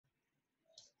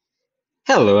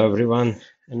Hello, everyone,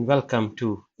 and welcome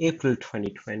to April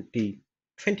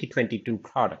 2022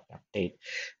 product update.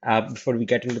 Before we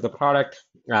get into the product,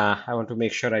 I want to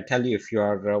make sure I tell you if you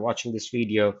are watching this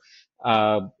video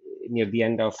uh, near the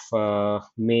end of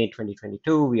May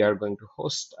 2022, we are going to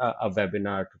host a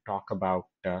webinar to talk about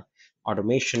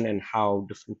automation and how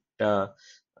different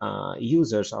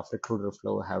users of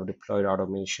Recruiterflow have deployed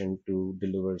automation to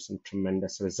deliver some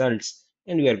tremendous results.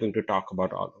 And we are going to talk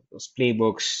about all of those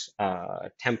playbooks,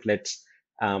 templates,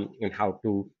 and how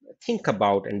to think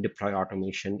about and deploy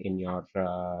automation in your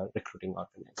recruiting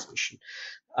organization.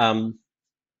 Um,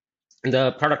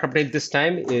 the product update this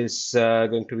time is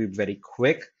going to be very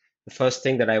quick. The first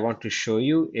thing that I want to show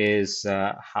you is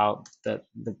how the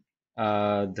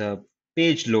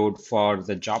page load for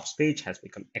the jobs page has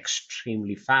become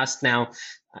extremely fast now.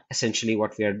 Essentially,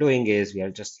 what we are doing is we are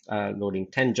just loading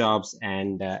 10 jobs,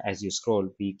 and as you scroll,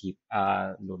 we keep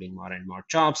loading more and more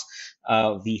jobs.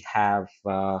 We have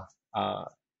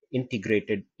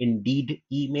integrated Indeed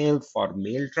email for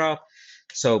Maildrop.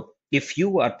 So if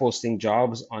you are posting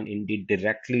jobs on Indeed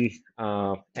directly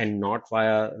and not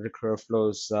via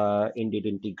Recruiterflow's Indeed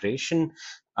integration,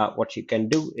 what you can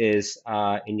do is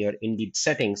in your Indeed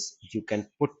settings, you can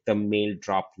put the mail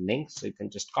drop link. So you can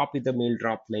just copy the mail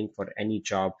drop link for any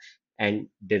job and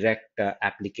direct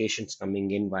applications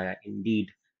coming in via Indeed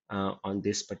on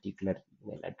this particular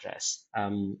email address.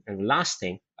 And the last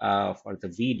thing for the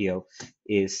video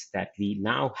is that we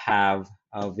now have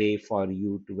a way for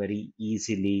you to very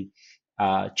easily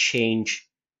change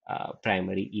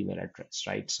primary email address,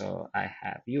 right? So I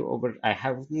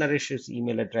have Naresh's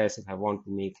email address. If I want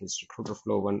to make his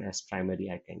Recruiterflow one as primary,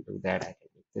 I can do that. I can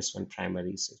make this one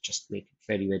primary. So just make it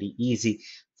very, very easy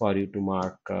for you to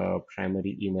mark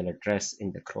primary email address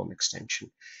in the Chrome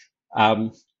extension.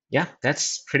 Yeah,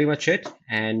 that's pretty much it.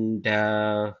 And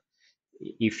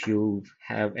if you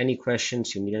have any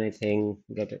questions, you need anything,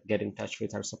 get in touch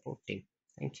with our support team.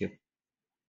 Thank you.